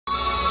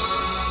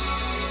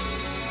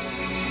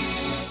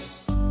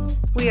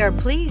We are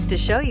pleased to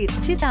show you the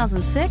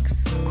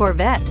 2006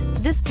 Corvette.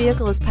 This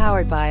vehicle is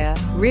powered by a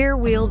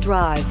rear-wheel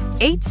drive,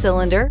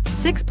 8-cylinder,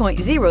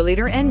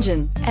 6.0-liter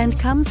engine, and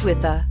comes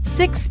with a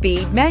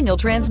 6-speed manual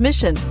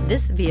transmission.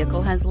 This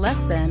vehicle has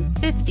less than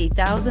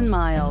 50,000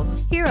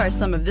 miles. Here are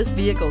some of this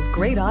vehicle's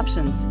great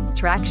options: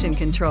 traction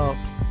control,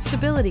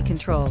 stability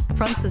control,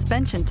 front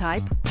suspension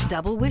type,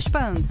 double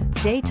wishbones,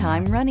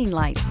 daytime running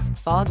lights,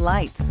 fog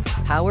lights,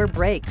 power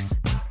brakes.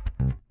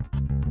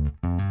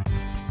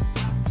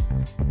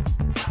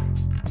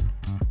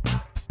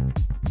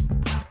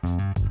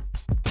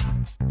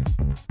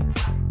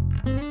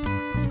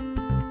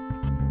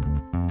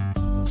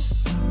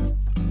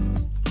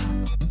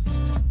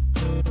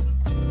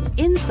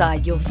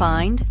 Inside you'll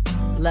find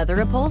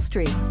leather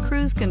upholstery,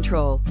 cruise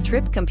control,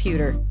 trip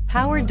computer,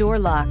 power door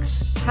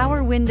locks,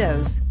 power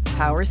windows,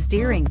 power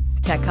steering,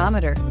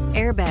 tachometer,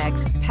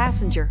 airbags,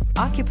 passenger,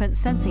 occupant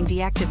sensing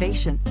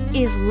deactivation.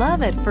 Is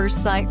love at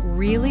first sight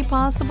really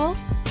possible?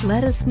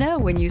 Let us know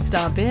when you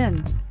stop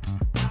in.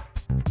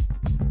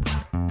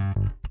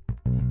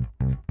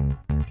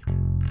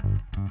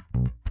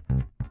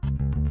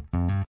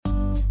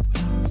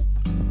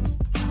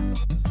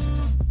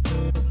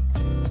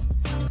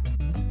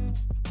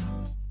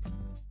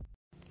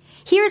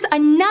 Here's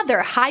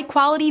another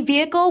high-quality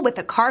vehicle with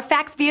a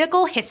Carfax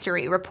Vehicle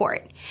History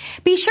Report.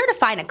 Be sure to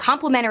find a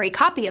complimentary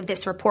copy of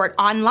this report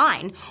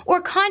online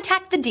or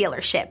contact the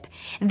dealership.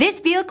 This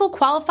vehicle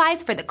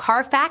qualifies for the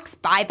Carfax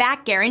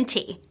Buyback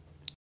Guarantee.